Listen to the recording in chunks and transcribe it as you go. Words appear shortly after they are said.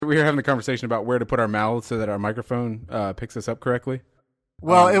we were having a conversation about where to put our mouths so that our microphone picks us up correctly.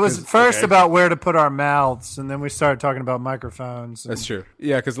 Well, it was first about where to put our mouths, and then we started talking about microphones. That's true.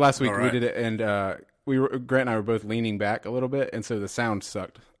 Yeah, because last week we did it, and Grant and I were both leaning back a little bit, and so the sound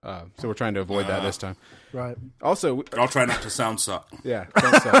sucked. So we're trying to avoid that this time. Right. Also, I'll try not to sound suck. Yeah,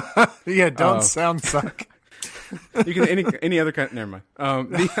 don't suck. Yeah, don't sound suck. You can any other kind. Never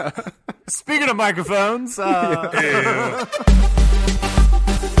mind. Speaking of microphones, I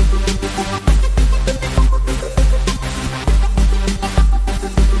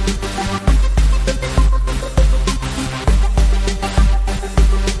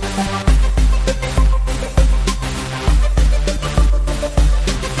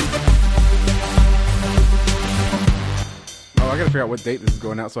gotta figure out what date this is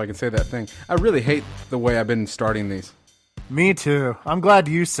going out so I can say that thing. I really hate the way I've been starting these. Me too. I'm glad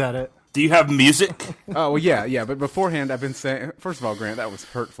you said it. Do you have music? Oh, well, yeah. But beforehand, I've been saying... First of all, Grant, that was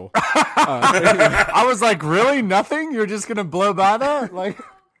hurtful. I was like, really? Nothing? You're just going to blow by that? Like,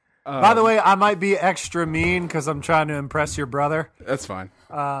 by the way, I might be extra mean because I'm trying to impress your brother. That's fine.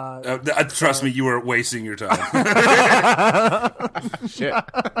 Trust me, you were wasting your time. Shit.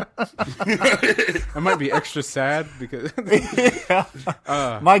 I might be extra sad because...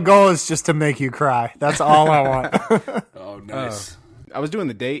 My goal is just to make you cry. That's all I want. Oh, nice. I was doing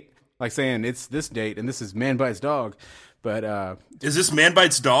the date, like saying it's this date and this is Man Bites Dog, but... Is this Man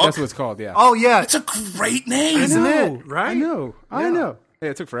Bites Dog? That's what it's called, yeah. Oh, yeah. It's a great name. Isn't it? Right? Right? I know. Yeah,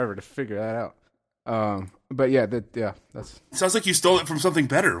 it took forever to figure that out. But yeah, that's... Sounds like you stole it from something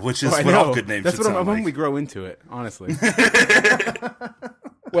better, which is I what know. all good names That's should what sound when like. we grow into it, honestly.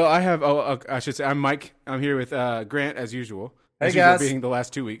 Well, I have... I should say, I'm Mike. I'm here with Grant, as usual. As usual, guys. being the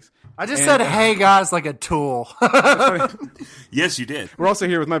last 2 weeks. I just said, hey, guys, like a tool. Yes, you did. We're also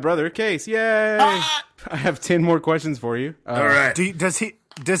here with my brother, Case. Yay! I have 10 more questions for you. All right.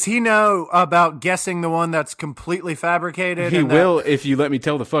 Does he know about guessing the one that's completely fabricated? He will if you let me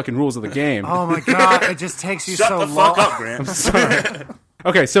tell the fucking rules of the game. Oh, my God. It just takes you Shut so the long. fuck up, Grant.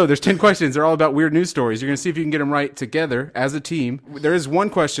 Okay, so there's 10 questions. They're all about weird news stories. You're going to see if you can get them right together as a team. There is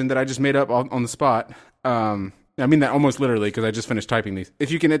one question that I just made up on the spot. I mean that almost literally because I just finished typing these. If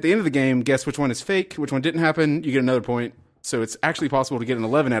you can, at the end of the game, guess which one is fake, which one didn't happen, you get another point. So it's actually possible to get an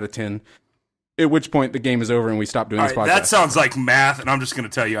 11 out of 10, at which point the game is over and we stop doing this podcast. That sounds like math, and I'm just going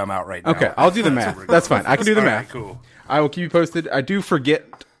to tell you I'm out right now. Okay, I'll do the math. That's fine. I can do the math. Cool. I will keep you posted. I do forget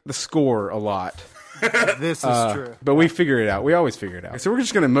the score a lot. This is true. But we figure it out. We always figure it out. So we're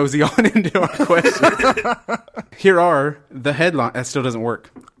just going to mosey on into our questions. Here are the headline. That still doesn't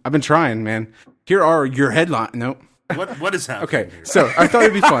work. I've been trying, man. Here are your headline. Nope. What is happening? Okay, here? so I thought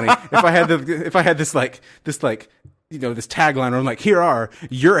it'd be funny if I had this tagline where I'm like, here are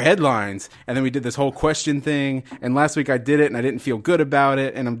your headlines, and then we did this whole question thing. And last week I did it, and I didn't feel good about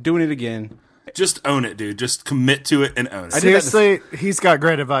it, and I'm doing it again. Just own it, dude. Just commit to it and own it. Seriously, he's got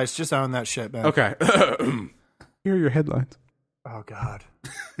great advice. Just own that shit, man. Okay, here are your headlines. Oh, God.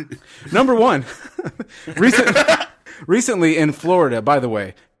 Number one, recently in Florida, by the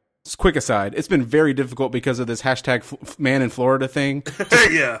way, just quick aside, it's been very difficult because of this hashtag man in Florida thing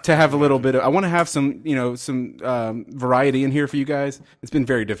Yeah. to have a little bit of, I want to have some variety in here for you guys. It's been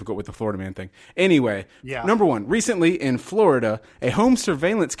very difficult with the Florida man thing. Anyway, Number one, recently in Florida, a home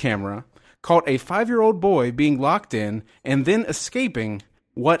surveillance camera caught a 5-year-old boy being locked in and then escaping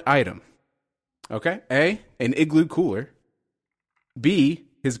what item? Okay. A, an igloo cooler. B,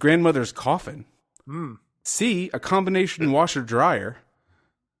 his grandmother's coffin. C, a combination washer dryer.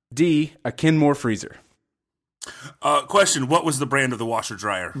 D, a Kenmore freezer. Question, what was the brand of the washer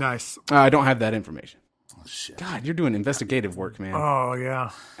dryer? Nice. I don't have that information. Oh, shit. God, you're doing investigative work, man. Oh,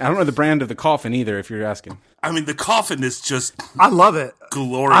 yeah. I don't know the brand of the coffin either, if you're asking. I mean, the coffin is just I love it.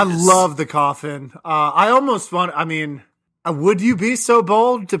 glorious. I love the coffin. I almost want, would you be so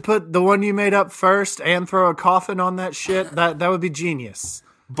bold to put the one you made up first and throw a coffin on that shit? That would be genius.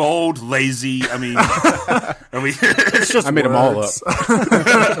 Bold, lazy. I mean, It's just I made them all up.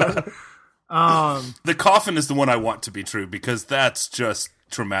 the coffin is the one I want to be true because that's just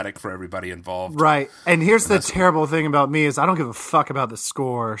traumatic for everybody involved. Right. And here's the terrible thing about me is I don't give a fuck about the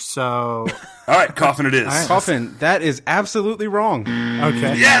score. So, All right, coffin it is. Coffin, that is absolutely wrong.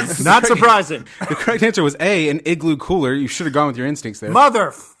 okay. Yes! Not surprising. The correct answer was A, an igloo cooler. You should have gone with your instincts there.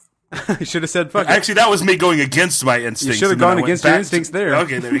 You should have said fuck it. Actually, that was me going against my instincts. should have and then gone I went against your back instincts there.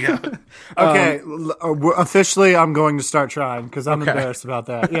 Okay, there we go. Okay. Officially, I'm going to start trying because I'm embarrassed about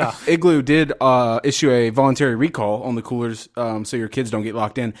that. Yeah. Igloo did issue a voluntary recall on the coolers so your kids don't get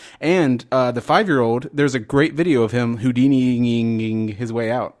locked in. And the 5-year-old, there's a great video of him Houdiniing his way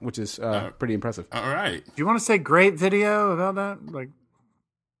out, which is pretty impressive. All right. Do you want to say great video about that? Like,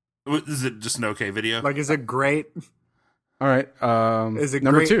 Is it just an okay video? Like, is it great? All right. Is it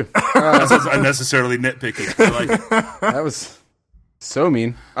number great? 2? That's unnecessarily nitpicky. I like it. That was so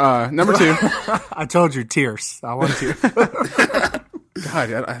mean. Number 2. I told you, tears. I want tears. God,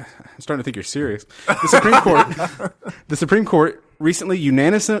 I'm starting to think you're serious. The Supreme Court recently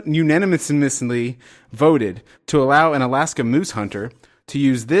unanimously voted to allow an Alaska moose hunter to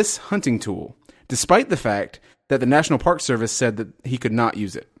use this hunting tool, despite the fact that the National Park Service said that he could not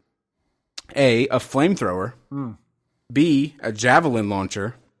use it. A flamethrower. B, a javelin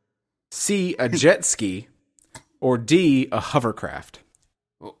launcher. C, a jet ski. Or D, a hovercraft.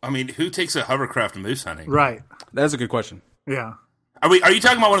 Well, I mean, who takes a hovercraft moose hunting? Right. That's a good question. Yeah. Are you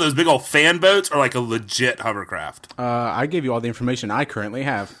talking about one of those big old fan boats or like a legit hovercraft? I gave you all the information I currently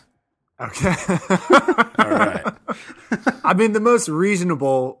have. Okay. All right. I mean, the most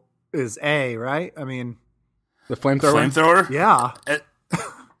reasonable is A, right? I mean, The flamethrower? Flamethrower? yeah.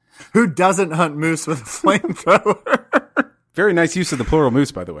 Who doesn't hunt moose with a flamethrower? Very nice use of the plural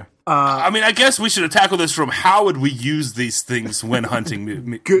moose, by the way. I mean, I guess we should have tackled this from how would we use these things when hunting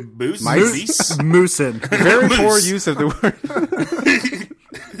moose? Mice? Moosin. Very Moose. poor use of the word.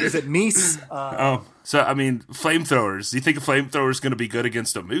 Is it meese? So, I mean, flamethrowers. Do you think a flamethrower is going to be good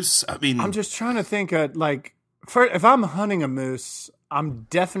against a moose? I mean, I'm just trying to think of, like, if I'm hunting a moose, I'm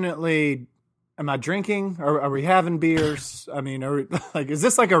definitely... Am I drinking? Are we having beers? I mean, is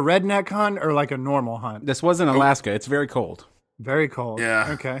this like a redneck hunt or like a normal hunt? This was in Alaska. It's very cold. Very cold. yeah.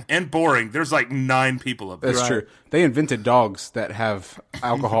 Okay. And boring. There's like 9 people up there. That's true. They invented dogs that have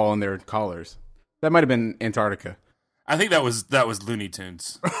alcohol in their collars. That might have been Antarctica. I think that was Looney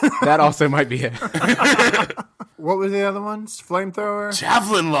Tunes. That also might be it. What were the other ones? Flamethrower?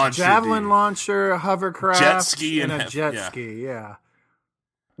 Javelin launcher. Javelin dude. launcher, hovercraft, Jet ski and and a jet yeah. ski, yeah.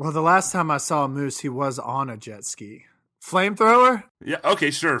 Well, the last time I saw a moose, he was on a jet ski. Flamethrower? Yeah.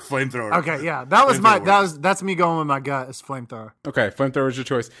 Okay. Sure. Flamethrower. Okay, yeah. That was that's me going with my gut is flamethrower. Okay, flamethrower is your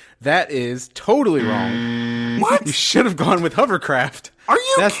choice. That is totally wrong. What? You should have gone with hovercraft. Are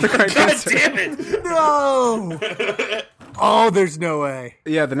you That's the correct God answer. damn it! No. Oh, there's no way.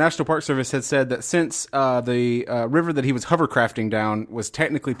 Yeah, the National Park Service had said that since the river that he was hovercrafting down was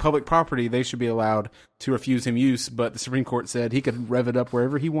technically public property, they should be allowed to refuse him use, but the Supreme Court said he could rev it up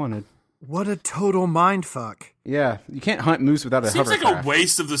wherever he wanted. What a total mindfuck. Yeah, you can't hunt moose without a Seems hovercraft. like a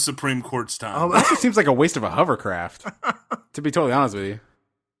waste of the Supreme Court's time. Oh, It actually seems like a waste of a hovercraft, to be totally honest with you.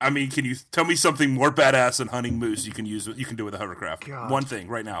 I mean, can you tell me something more badass than hunting moose you can do with a hovercraft? God. One thing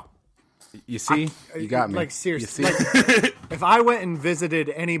right now. You see? You got me. Like, seriously. You see? Like, if I went and visited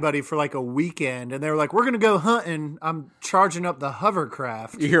anybody for like a weekend and they were like, we're going to go hunting, I'm charging up the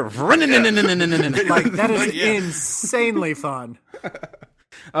hovercraft. You hear... Like, that is insanely fun.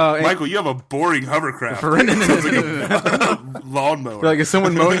 Michael, you have a boring hovercraft. Sounds like a lawnmower. Like, is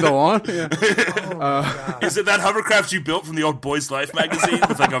someone mowing the lawn? Yeah. Is it that hovercraft you built from the old Boys Life magazine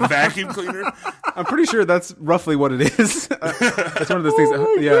with like a vacuum cleaner? I'm pretty sure that's roughly what it is. That's one of those things.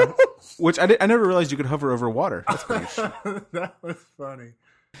 Yeah. Which I never realized you could hover over water. That's pretty interesting. That was funny.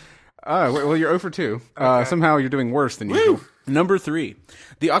 Well, you're 0 for 2. Somehow you're doing worse than usual. Number 3.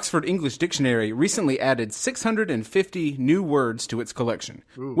 The Oxford English Dictionary recently added 650 new words to its collection.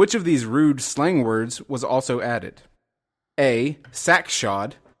 Ooh. Which of these rude slang words was also added? A.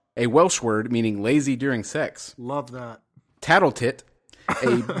 Sackshod, a Welsh word meaning lazy during sex. Love that. Tattletit,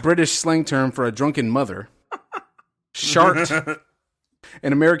 a British slang term for a drunken mother. Shart,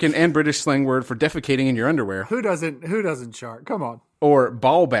 an American and British slang word for defecating in your underwear. Who doesn't shart? Come on. Or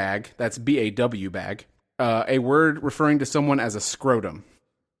ball bag, that's B-A-W bag, a word referring to someone as a scrotum.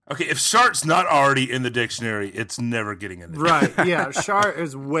 Okay, if shart's not already in the dictionary, it's never getting in there. Right, yeah, shart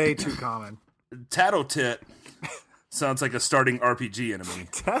is way too common. Tattletit sounds like a starting RPG enemy.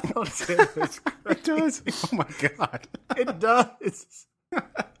 Tattletit is great. It does? Oh my god. It does.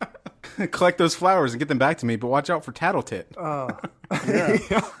 Collect those flowers and get them back to me, but watch out for Tattletit. Yeah.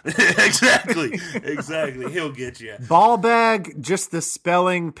 Exactly. He'll get you. Ball bag, just the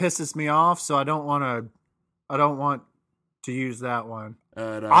spelling pisses me off, so I don't want to use that one.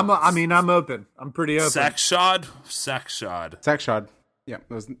 I'm open. I'm pretty open. Sackshod. Sackshod. Yeah,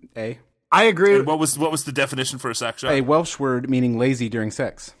 that was A. I agree. And what was the definition for a sackshod? A Welsh word meaning lazy during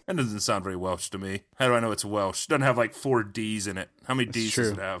sex. That doesn't sound very Welsh to me. How do I know it's Welsh? It doesn't have like 4 D's in it. How many D's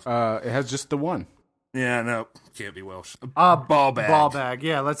does it have? It has just the one. Yeah, no, can't be Welsh. Ball bag. Ball bag.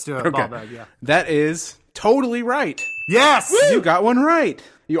 Yeah, let's do it. Okay. Ball bag. Yeah. That is totally right. Yes, You got one right.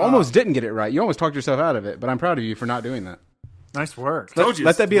 You almost didn't get it right. You almost talked yourself out of it, but I'm proud of you for not doing that. Nice work.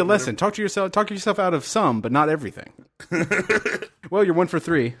 Let that be a lesson. Talk yourself out of some, but not everything. Well, you're 1 for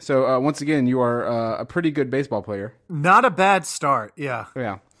 3. So once again, you are a pretty good baseball player. Not a bad start. Yeah.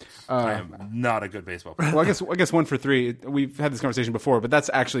 Yeah. I am not a good baseball player. Well, I guess 1 for 3. We've had this conversation before, but that's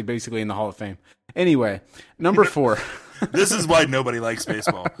actually basically in the Hall of Fame. Anyway, number 4. This is why nobody likes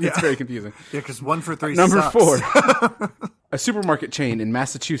baseball. It's very confusing. Yeah, because 1 for 3 Number sucks. 4. A supermarket chain in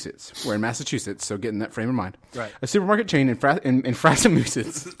Massachusetts. We're in Massachusetts, so get in that frame of mind. Right. A supermarket chain in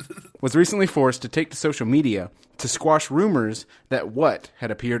Massachusetts was recently forced to take to social media to squash rumors that what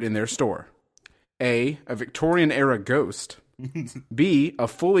had appeared in their store? A Victorian-era ghost. B, a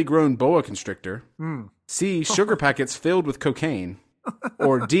fully grown boa constrictor. C, sugar packets filled with cocaine.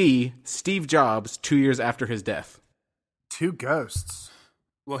 Or D, Steve Jobs 2 years after his death. 2 ghosts.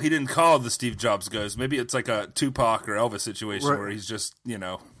 Well, he didn't call it the Steve Jobs ghost. Maybe it's like a Tupac or Elvis situation where he's just,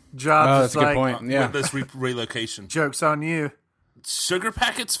 Jobs that's a good point. Yeah. with this relocation. Joke's on you. Sugar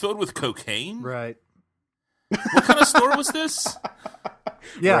packets filled with cocaine? Right. What kind of store was this?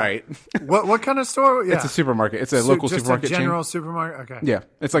 Yeah. Right. What kind of store? Yeah. It's a supermarket. It's a local just supermarket a general chain. supermarket? Okay. Yeah.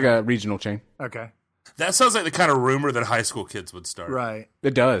 It's like a regional chain. Okay. That sounds like the kind of rumor that high school kids would start. Right.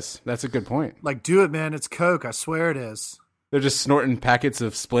 It does. That's a good point. Like, do it, man. It's Coke. I swear it is. They're just snorting packets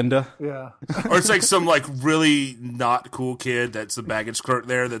of Splenda. Yeah. Or it's like some like really not cool kid that's the baggage clerk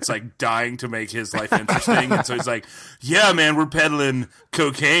there that's like dying to make his life interesting, and so he's like, "Yeah, man, we're peddling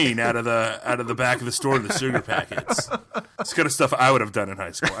cocaine out of the back of the store in the sugar packets." It's kind of stuff I would have done in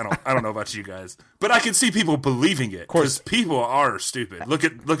high school. I don't know about you guys, but I can see people believing it because people are stupid. Look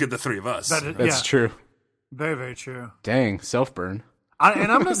at the three of us. That's true. Very, very true. Dang, self-burn.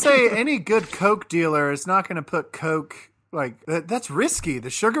 And I'm going to say any good Coke dealer is not going to put Coke, like, that's risky. The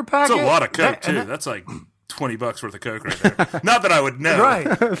sugar packet. It's a lot of Coke, too. That's like $20 worth of Coke right there. Not that I would know. Right.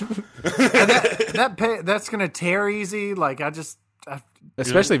 And that's going to tear easy. Like,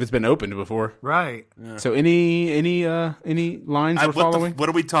 Especially if it's been opened before. Right. Yeah. So any lines we're following? What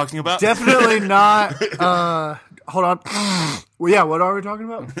are we talking about? Definitely not. Hold on. Well, yeah, what are we talking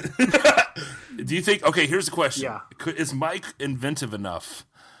about? Do you think... Okay, here's the question. Yeah. Is Mike inventive enough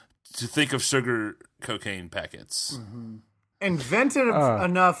to think of sugar cocaine packets? Mm-hmm. Inventive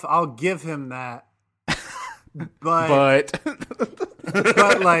enough, I'll give him that. But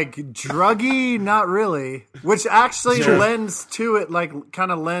like druggy, not really. Which actually lends to it, like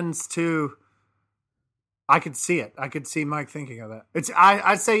kind of lends to. I could see it. I could see Mike thinking of that.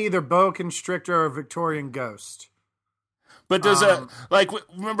 I'd say either boa constrictor or Victorian ghost. But does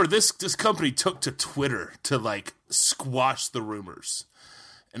remember this company took to Twitter to like squash the rumors.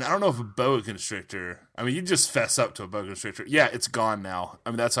 And I don't know if a boa constrictor, I mean, you just fess up to a boa constrictor. Yeah, it's gone now. I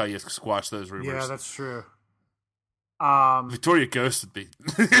mean, that's how you squash those rumors. Yeah, that's true. Victoria Ghost would be.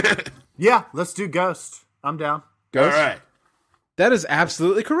 Yeah, let's do Ghost. I'm down. Ghost? All right. That is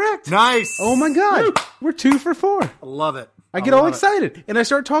absolutely correct. Nice. Oh my God. Woo. We're 2 for 4. I love it. I get all excited and I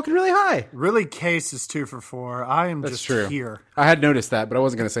start talking really high. Really, Case is 2 for 4. I am That's just true. here. I had noticed that, but I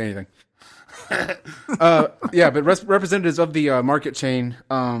wasn't going to say anything. But representatives of the market chain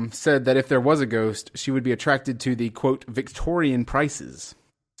said that if there was a ghost, she would be attracted to the, quote, Victorian prices.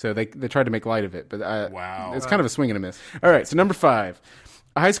 So they tried to make light of it, but wow, it's kind of a swing and a miss. All right, so number 5.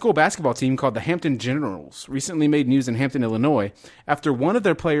 A high school basketball team called the Hampton Generals recently made news in Hampton, Illinois, after one of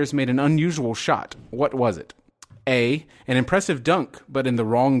their players made an unusual shot. What was it? A, an impressive dunk, but in the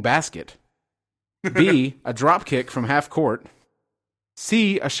wrong basket. B, a drop kick from half court.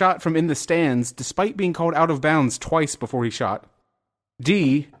 C, a shot from in the stands, despite being called out of bounds twice before he shot.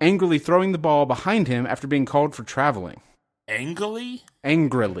 D, angrily throwing the ball behind him after being called for traveling. Angrily?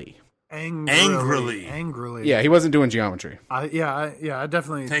 Angrily. Angrily. Yeah, he wasn't doing geometry. I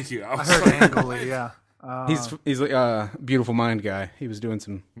definitely. Thank you. I heard angrily. Yeah. He's a beautiful mind guy. He was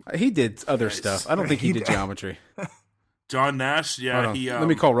doing he did other stuff. I don't think he did geometry. John Nash, yeah. Let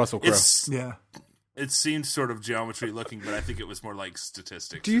me call Russell Crowe. Yeah. It seemed sort of geometry looking, but I think it was more like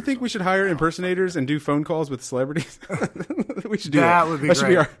statistics. Do you think we should hire impersonators and do phone calls with celebrities? We should do that. That would be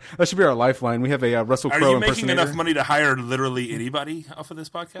great. That should be our lifeline. We have a Russell Crowe impersonator. Are you impersonator. making enough money to hire literally anybody off of this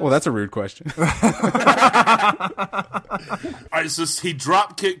podcast? Well, that's a rude question. All right, so he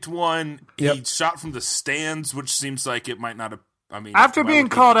drop kicked one. Yep. He shot from the stands, which seems like it might not have. I mean, after being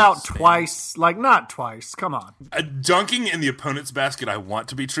called out twice, like not twice. Come on. Dunking in the opponent's basket, I want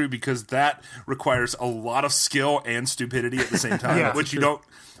to be true because that requires a lot of skill and stupidity at the same time, which you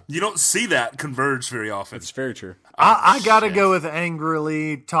don't see that converge very often. It's very true. I got to go with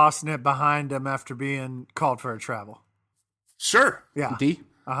angrily tossing it behind him after being called for a travel. Sure. Yeah. D?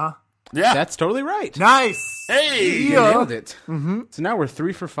 Uh-huh. Yeah. That's totally right. Nice. Hey. You nailed it. Mm-hmm. So now we're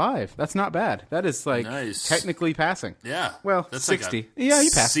 3 for 5. That's not bad. That is like technically passing. Yeah. Well, that's 60. Like yeah,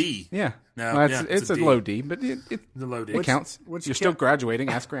 you passed. C. Yeah. No, well, yeah, it's a D. low D, but it The low D. it counts. You're still graduating.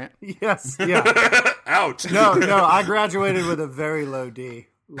 Ask Grant. Yes. Yeah. Ouch. No. I graduated with a very low D.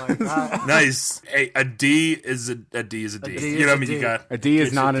 Like nice. Hey, a D is a D is a D. You know what I mean? You got a D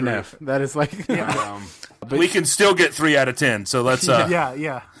is not an F. That is like. But we can still get 3 out of 10. So let's.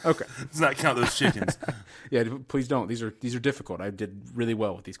 Yeah. Okay. Let's not count those chickens. Yeah, please don't. These are difficult. I did really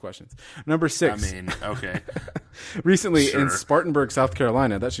well with these questions. Number 6. I mean, okay. Recently in Spartanburg, South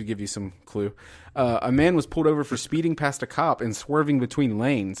Carolina, that should give you some clue. A man was pulled over for speeding past a cop and swerving between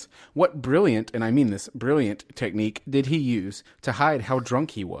lanes. What brilliant, and I mean this, brilliant technique did he use to hide how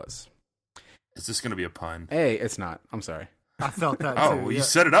drunk he was? Is this going to be a pun? A, it's not. I'm sorry. I felt that too. Oh, you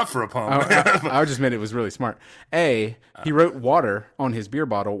set it up for a pun. I just meant it was really smart. A, he wrote water on his beer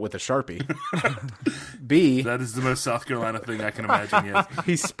bottle with a Sharpie. B, that is the most South Carolina thing I can imagine, yes.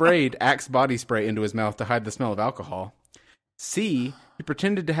 He sprayed Axe body spray into his mouth to hide the smell of alcohol. C, he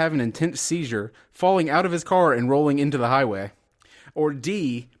pretended to have an intense seizure, falling out of his car and rolling into the highway. Or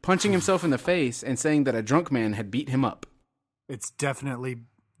D, punching himself in the face and saying that a drunk man had beat him up. It's definitely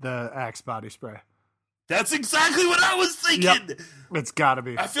the Axe body spray. That's exactly what I was thinking. Yep. It's got to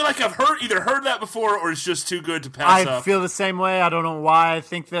be. I feel like I've either heard that before or it's just too good to pass up. I feel the same way. I don't know why I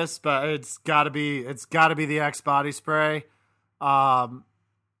think this, but it's got to be. It's got to be the Axe body spray. I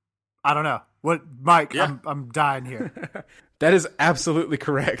don't know what, Mike. Yeah. I'm dying here. That is absolutely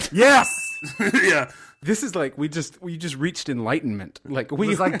correct. Yes. Yeah. This is like we just reached enlightenment. Like we it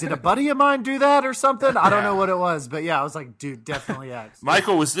was like, did a buddy of mine do that or something? I don't know what it was, but yeah, I was like, dude, definitely Axe.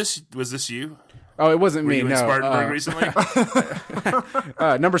 Michael, was this you? Oh, it wasn't Were me. You in Spartanburg recently?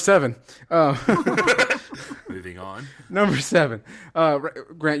 Number 7. Moving on. Number 7.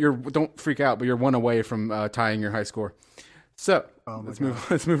 Grant, don't freak out, but you're 1 away from tying your high score. So let's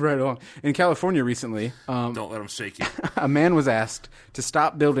move right along. In California recently, don't let him shake you. A man was asked to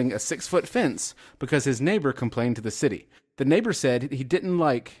stop building a 6-foot fence because his neighbor complained to the city. The neighbor said he didn't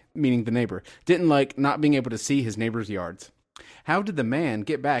like not being able to see his neighbor's yards. How did the man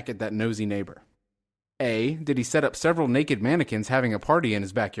get back at that nosy neighbor? A, did he set up several naked mannequins having a party in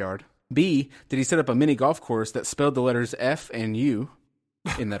his backyard? B, did he set up a mini golf course that spelled the letters F and U,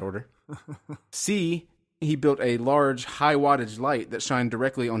 in that order? C, he built a large, high-wattage light that shined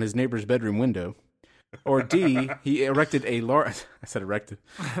directly on his neighbor's bedroom window. Or D, he erected a large... I said erected.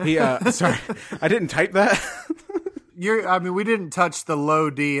 Sorry, I didn't type that. We didn't touch the low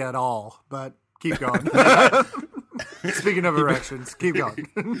D at all, but keep going. Speaking of erections, keep going.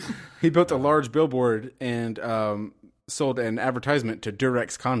 He built a large billboard and sold an advertisement to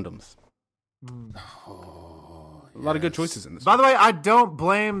Durex condoms. A lot of good choices in this. By the way, I don't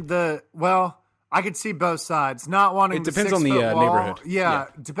blame I could see both sides. Not wanting. It depends on the neighborhood. Yeah,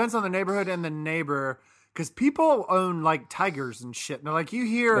 it depends on the neighborhood and the neighbor. Because people own like tigers and shit. Now, like you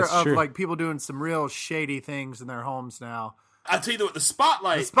hear of like people doing some real shady things in their homes now. I'll tell you what, the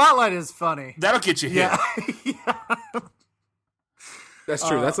spotlight. The spotlight is funny. That'll get you hit. Yeah. That's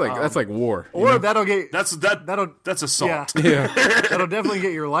true. That's like war. Or that'll get that's assault. Yeah. That'll definitely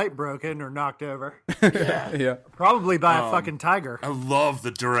get your light broken or knocked over. Yeah. Probably by a fucking tiger. I love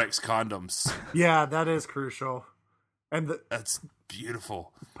the Durex condoms. Yeah, that is crucial. And that's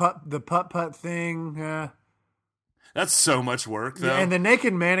beautiful. The putt thing. Yeah. That's so much work, though. Yeah, and the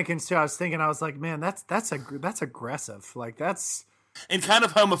naked mannequins too. I was like, man, that's aggressive. Like that's and kind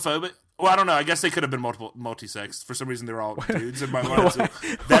of homophobic. Well, I don't know. I guess they could have been multi-sex. For some reason, they're all dudes in my mind. So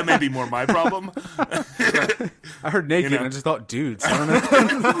that may be more my problem. I heard naked, and I just thought dudes. I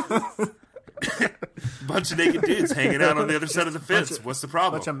don't know. Bunch of naked dudes hanging out on the other side of the fence. What's the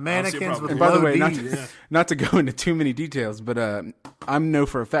problem? Bunch of mannequins with and by the way, D's. not to go into too many details, but I know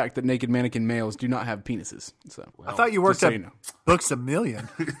for a fact that naked mannequin males do not have penises. So I thought you worked at Books A Million.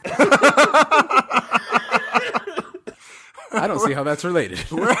 I don't see how that's related.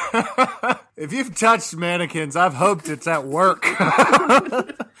 If you've touched mannequins, I've hoped it's at work.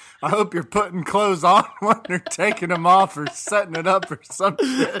 I hope you're putting clothes on when you're taking them off or setting it up or some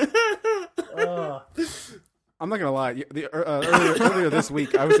shit. I'm not gonna lie. Earlier this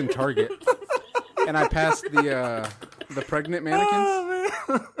week, I was in Target and I passed the pregnant mannequins.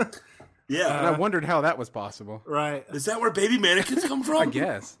 Oh, yeah, and I wondered how that was possible. Right? Is that where baby mannequins come from? I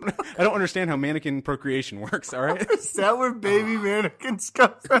guess. I don't understand how mannequin procreation works. All right, is that where baby mannequins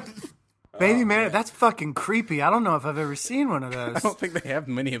come from? Baby mannequin, that's fucking creepy. I don't know if I've ever seen one of those. I don't think they have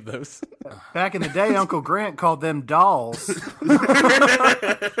many of those. Back in the day, Uncle Grant called them dolls.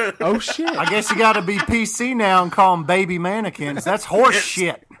 Oh shit! I guess you got to be PC now and call them baby mannequins. That's horse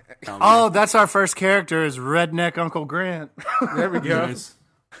shit. Oh, that's our first character is Redneck Uncle Grant. There we go. Nice.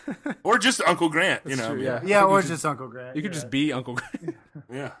 Or just Uncle Grant, you know. True, yeah. Yeah, or just Uncle Grant. You could just be Uncle Grant.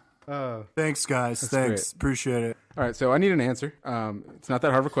 Yeah. Thanks, guys. Thanks. great. Appreciate it. All right, so I need an answer. It's not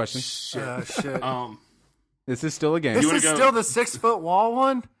that hard of a question. Shit. This is still a game. This wanna is go- still the 6-foot wall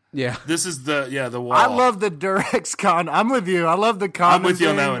one? Yeah. This is the wall. I love the Durex con. I'm with you. I love the con. I'm with you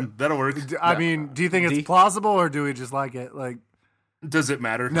on that one. That'll work. I mean, do you think it's D? plausible or do we just like it? Like, Does it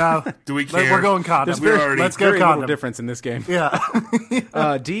matter? no. Do we Like, care? we're going condom. We're already Let's go Very little condom. difference in this game. Yeah.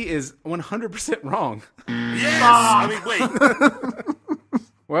 D is 100% wrong. Yes. I mean, wait.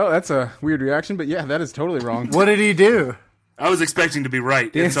 Well, that's a weird reaction, but yeah, that is totally wrong. What did he do? I was expecting to be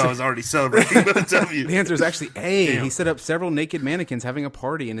right, and so I was already celebrating with a W. The answer is actually A. Damn. He set up several naked mannequins having a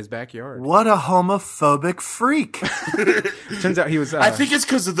party in his backyard. What a homophobic freak. Turns out he was. I think it's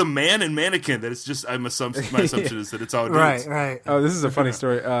because of the man and mannequin that it's just. My assumption is that it's all dudes. Right. Oh, this is a funny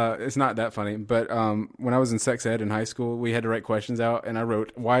story. It's not that funny, but when I was in sex ed in high school, we had to write questions out, and I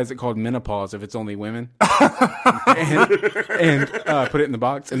wrote, "Why is it called menopause if it's only women?" and put it in the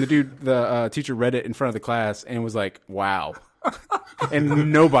box. And the teacher read it in front of the class and was like, "Wow."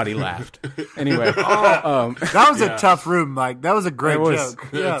 And nobody laughed. Anyway, That was a tough room, Mike. That was a great It was. joke.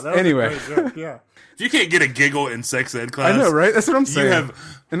 Yeah, that was Anyway. a great joke. Yeah. If you can't get a giggle in sex ed class, I know, right? That's what I'm saying. have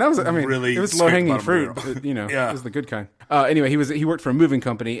And that was, I mean, really it was scraped low hanging bottom fruit. barrel. But, you know, Yeah. it was the good kind. Anyway, he worked for a moving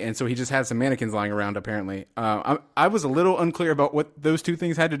company, and so he just had some mannequins lying around. Apparently, I was a little unclear about what those two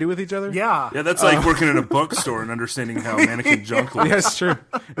things had to do with each other. Yeah. Yeah, that's like working in a bookstore and understanding how mannequin junk looks. Yeah, it's true.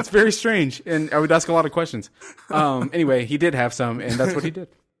 It's very strange, and I would ask a lot of questions. Anyway, he did have some, and that's what he did.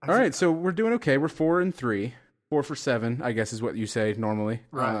 All right, so we're doing okay. We're 4-3, 4 for 7, I guess is what you say normally.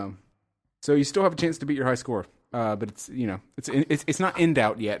 Right. So you still have a chance to beat your high score, but it's not in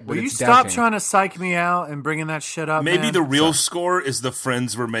doubt yet. But Will you it's stop doubting. trying to psych me out and bringing that shit up? Maybe man? the real score is the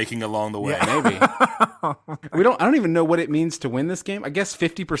friends we're making along the way. Maybe. I don't even know what it means to win this game. I guess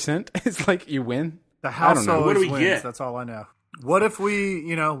 50% is like you win. The I house don't know. always What do we wins. get? That's all I know. What if we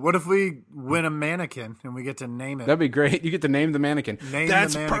win a mannequin and we get to name it? That'd be great. You get to name the mannequin. Name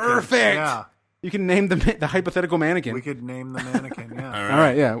That's the mannequin. perfect. Yeah. You can name the hypothetical mannequin. We could name the mannequin. Yeah. All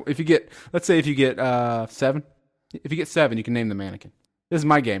right, yeah. Let's say if you get 7. If you get 7, you can name the mannequin. This is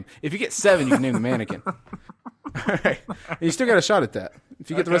my game. If you get 7, you can name the mannequin. All right. And you still got a shot at that. If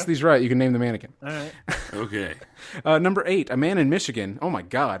you get the rest of these right, you can name the mannequin. All right. Okay. Number 8, a man in Michigan. Oh my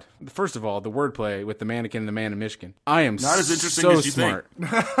God! First of all, the wordplay with the mannequin and the man in Michigan. I am Not as interesting so as you think.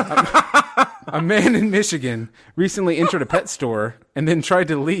 smart. A man in Michigan recently entered a pet store and then tried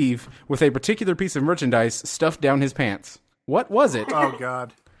to leave with a particular piece of merchandise stuffed down his pants. What was it? Oh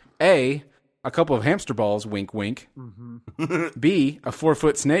God. A couple of hamster balls, wink, wink. B, a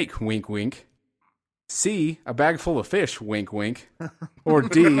 4-foot snake, wink, wink. C, a bag full of fish, wink, wink. Or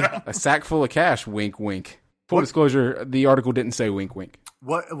D, a sack full of cash, wink, wink. Full disclosure, the article didn't say wink, wink.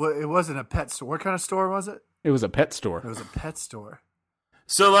 What? It wasn't a pet store. What kind of store was it? It was a pet store. It was a pet store.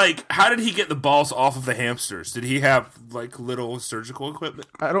 So, like, how did he get the balls off of the hamsters? Did he have, like, little surgical equipment?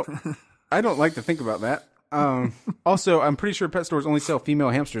 I don't like to think about that. Also, I'm pretty sure pet stores only sell female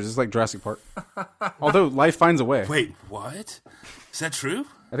hamsters. It's like Jurassic Park. Although life finds a way. Wait, what? Is that true?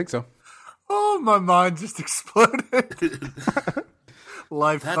 I think so. Oh, my mind just exploded.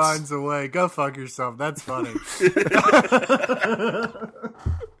 Life finds a way. Go fuck yourself. That's funny. They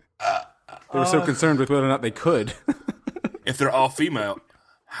were so concerned with whether or not they could. If they're all female,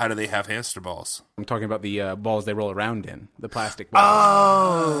 how do they have hamster balls? I'm talking about the balls they roll around in, the plastic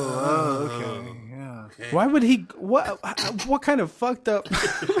balls. Okay. Yeah. Why would he? What kind of fucked up?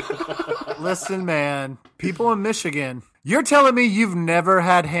 Listen, man. People in Michigan. You're telling me you've never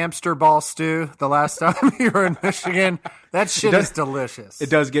had hamster ball stew the last time you were in Michigan? That shit is delicious. It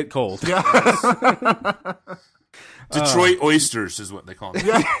does get cold. Detroit oysters is what they call them.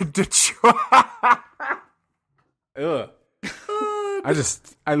 Yeah, Detroit. Ugh. I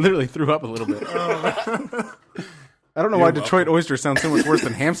literally threw up a little bit. I don't know why Detroit oyster sounds so much worse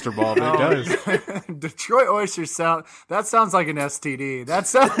than hamster ball, but it does. Detroit oysters that sounds like an STD. That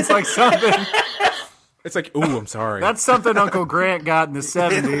sounds like something. It's like, ooh, I'm sorry. That's something Uncle Grant got in the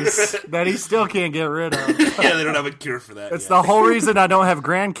 70s that he still can't get rid of. Yeah, they don't have a cure for that. It's the whole reason I don't have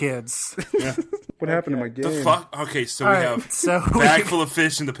grandkids. what happened to my game? The fuck? Okay, so All we right, have so bag full of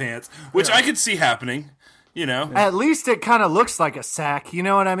fish in the pants, which I could see happening. You know, at least it kind of looks like a sack. You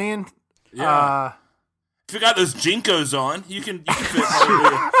know what I mean? yeah. If you got those Jinkos on, you can fit.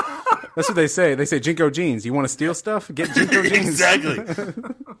 That's what they say. They say Jinko jeans. You want to steal stuff? Get Jinko jeans. Exactly.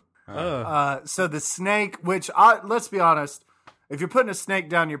 So the snake, let's be honest, if you're putting a snake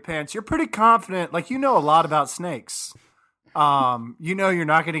down your pants, you're pretty confident. Like, you know a lot about snakes. You know you're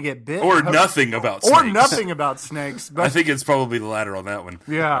not going to get bit. Or nothing about snakes. Or nothing about snakes. But I think it's probably the latter on that one.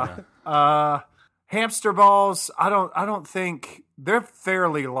 Yeah. Hamster balls, I don't think they're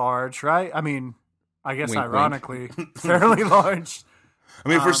fairly large, right? I mean, I guess wink, ironically, fairly large. I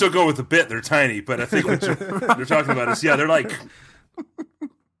mean, if we're still going with the bit, they're tiny, but I think what they're talking about is, they're like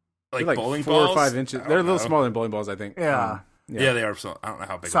bowling 4 balls? or 5 inches. They're a little smaller than bowling balls, I think. Yeah. Yeah, they are. So I don't know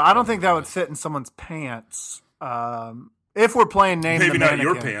how big. So I don't think that would fit in someone's pants. If we're playing Name Maybe the not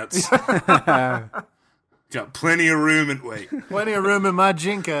Mannequin. your pants. Got plenty of room and wait. Plenty of room in my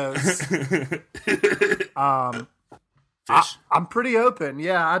Jinkos. Fish. I'm pretty open.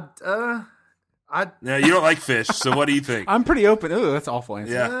 Yeah, Yeah, you don't like fish, so what do you think? I'm pretty open. Ooh, that's awful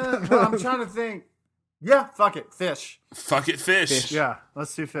answer. Yeah. well, I'm trying to think. Yeah, fuck it. Fish. Fuck it, fish. Yeah,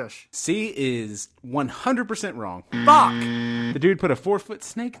 let's do fish. C is 100% wrong. Fuck. The dude put a 4-foot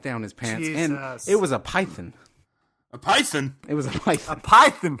snake down his pants, and Jesus. it was a python. A python. It was a A python.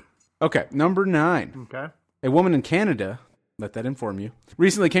 python. Okay, number 9. Okay. A woman in Canada, let that inform you,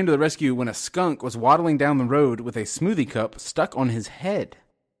 recently came to the rescue when a skunk was waddling down the road with a smoothie cup stuck on his head.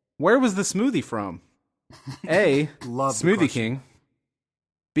 Where was the smoothie from? A. Love the Smoothie question. King.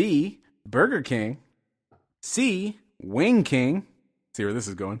 B. Burger King. C. Wing King. See where this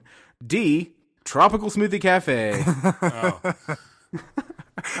is going. D. Tropical Smoothie Cafe.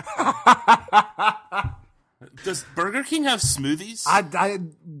 Does Burger King have smoothies?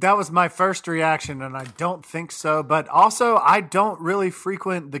 That was my first reaction, and I don't think so. But also, I don't really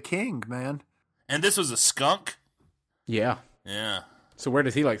frequent the King, man. And this was a skunk? Yeah. Yeah. So where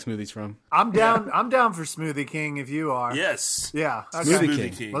does he like smoothies from? I'm down. I'm down for Smoothie King if you are. Yes. Yeah. Okay.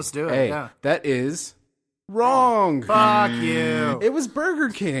 Smoothie King. Let's do it. Hey, Yeah. that is wrong. Fuck you. It was Burger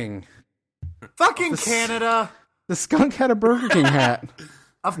King. Fucking Canada. The skunk had a Burger King hat.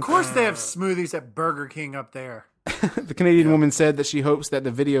 Of course they have smoothies at Burger King up there. The Canadian woman said that she hopes that the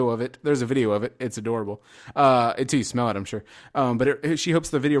video of it, there's a video of it, it's adorable. Until you smell it, I'm sure. But she hopes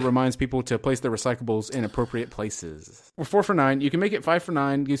the video reminds people to place their recyclables in appropriate places. We're 4 for 9. You can make it 5 for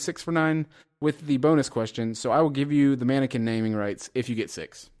 9, use 6 for 9 with the bonus question. So I will give you the mannequin naming rights if you get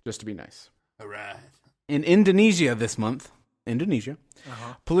 6, just to be nice. All right. In Indonesia this month,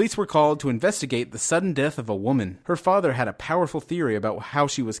 police were called to investigate the sudden death of a woman. Her father had a powerful theory about how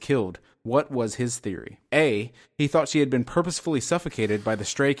she was killed. What was his theory? A. He thought she had been purposefully suffocated by the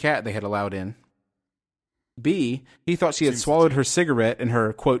stray cat they had allowed in. B. He thought she had swallowed her cigarette and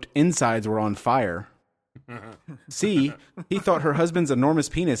her, quote, insides were on fire. C. He thought her husband's enormous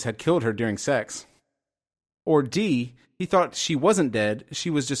penis had killed her during sex. Or D. He thought she wasn't dead,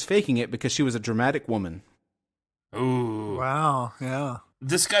 she was just faking it because she was a dramatic woman. Ooh. Wow. Yeah.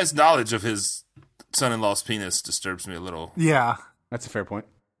 This guy's knowledge of his son-in-law's penis disturbs me a little. Yeah. That's a fair point.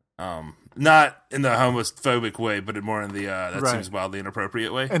 Not in the homophobic way, but more in the that Right. seems wildly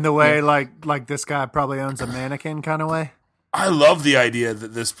inappropriate way. In the way, like this guy probably owns a mannequin kind of way. I love the idea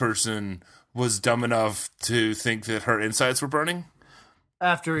that this person was dumb enough to think that her insides were burning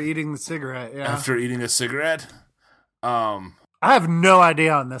After eating the cigarette. Yeah. after eating a cigarette. I have no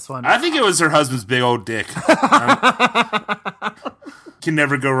idea on this one. I think it was her husband's big old dick. Can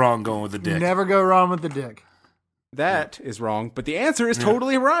never go wrong going with a dick. Never go wrong with the dick. That is wrong, but the answer is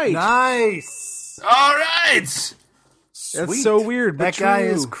totally right. Nice. All right. That's Sweet. so weird, but That guy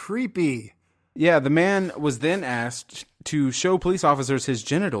true. is creepy. Yeah, the man was then asked to show police officers his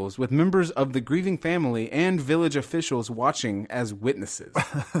genitals with members of the grieving family and village officials watching as witnesses.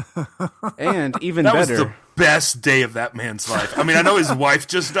 And even That better, was the best day of that man's life. I mean, I know his wife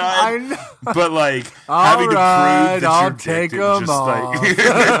just I died, know. but like All having right, to prove that I'll you're take dick, it was 'em just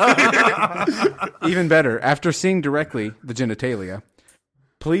like even better, after seeing directly the genitalia,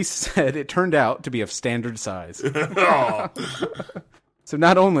 police said it turned out to be of standard size. oh. So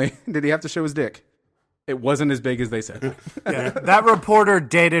not only did he have to show his dick, it wasn't as big as they said. Yeah, that reporter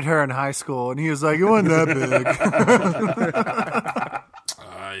dated her in high school, and he was like, "It wasn't that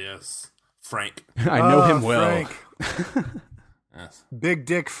big." Yes, Frank. I know him well. Frank. Yes. Big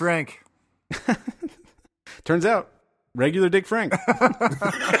Dick Frank. Turns out, regular Dick Frank.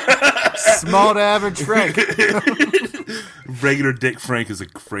 Small to average Frank. Regular Dick Frank is a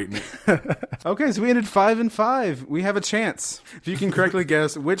great name. Okay, so we ended 5 and 5. We have a chance. If you can correctly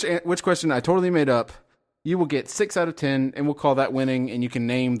guess which question I totally made up, you will get 6 out of 10, and we'll call that winning, and you can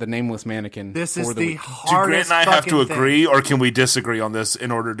name the nameless mannequin. This for is the the week. Do hardest Grant and I have to fucking agree, or can we disagree on this in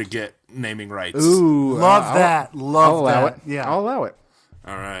order to get naming rights? Ooh, Love that. I'll Love allow that. it. Yeah. I'll allow it.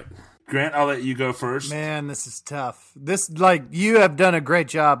 All right. Grant, I'll let you go first. Man, this is tough. This, like, you have done a great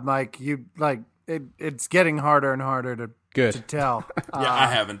job, Mike. It's getting harder and harder to Good. tell. Yeah, I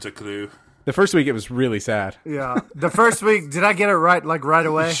haven't a clue. The first week it was really sad. Yeah. The first week, did I get it right, like right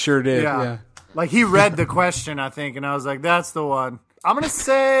away? Sure did, yeah. Like he read the question, I think, and I was like, that's the one. I'm going to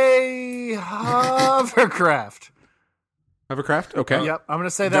say hovercraft. Hovercraft? Okay. Yep. I'm going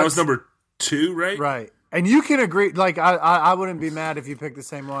to say that was number 2, right? Right. And you can agree, like, I wouldn't be mad if you picked the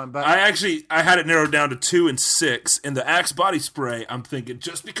same one. But I had it narrowed down to 2 and 6. In the Axe body spray, I'm thinking,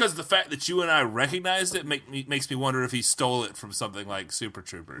 just because of the fact that you and I recognized it makes me wonder if he stole it from something like Super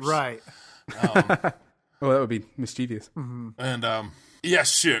Troopers. Right. Well, that would be mischievous. Mm-hmm. And, yeah,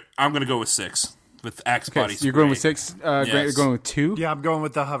 sure. I'm going to go with 6. With Axe body spray. You're going with 6? Grant, you're going with 2? Yeah, I'm going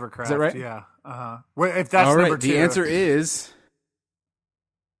with the hovercraft. Is that right? Yeah. Well, if that's all right, number 2. The answer is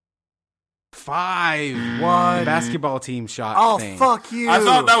 5. One Basketball team shot thing. Fuck you. I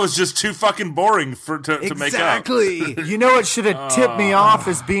thought that was just too fucking boring to make up. Exactly. You know what should have tipped me off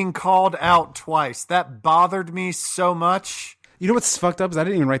is being called out twice. That bothered me so much. You know what's fucked up is I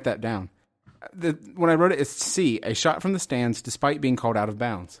didn't even write that down. When I wrote it, it's C, a shot from the stands despite being called out of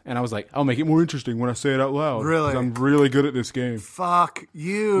bounds. And I was like, I'll make it more interesting when I say it out loud. Really? 'Cause I'm really good at this game. Fuck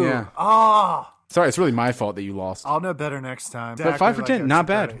you. Yeah. Oh. Sorry, it's really my fault that you lost. I'll know better next time. But 5 for 10, not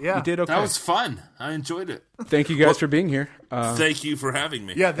bad. Yeah. You did okay. That was fun. I enjoyed it. Thank you guys for being here. Thank you for having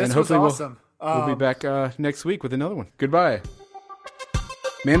me. Yeah, this and was hopefully awesome. We'll be back next week with another one. Goodbye.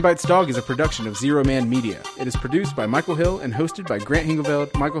 Man Bites Dog is a production of Zero Man Media. It is produced by Michael Hill and hosted by Grant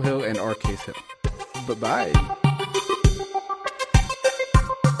Hingeveld, Michael Hill, and R. Case Hill. Bye-bye.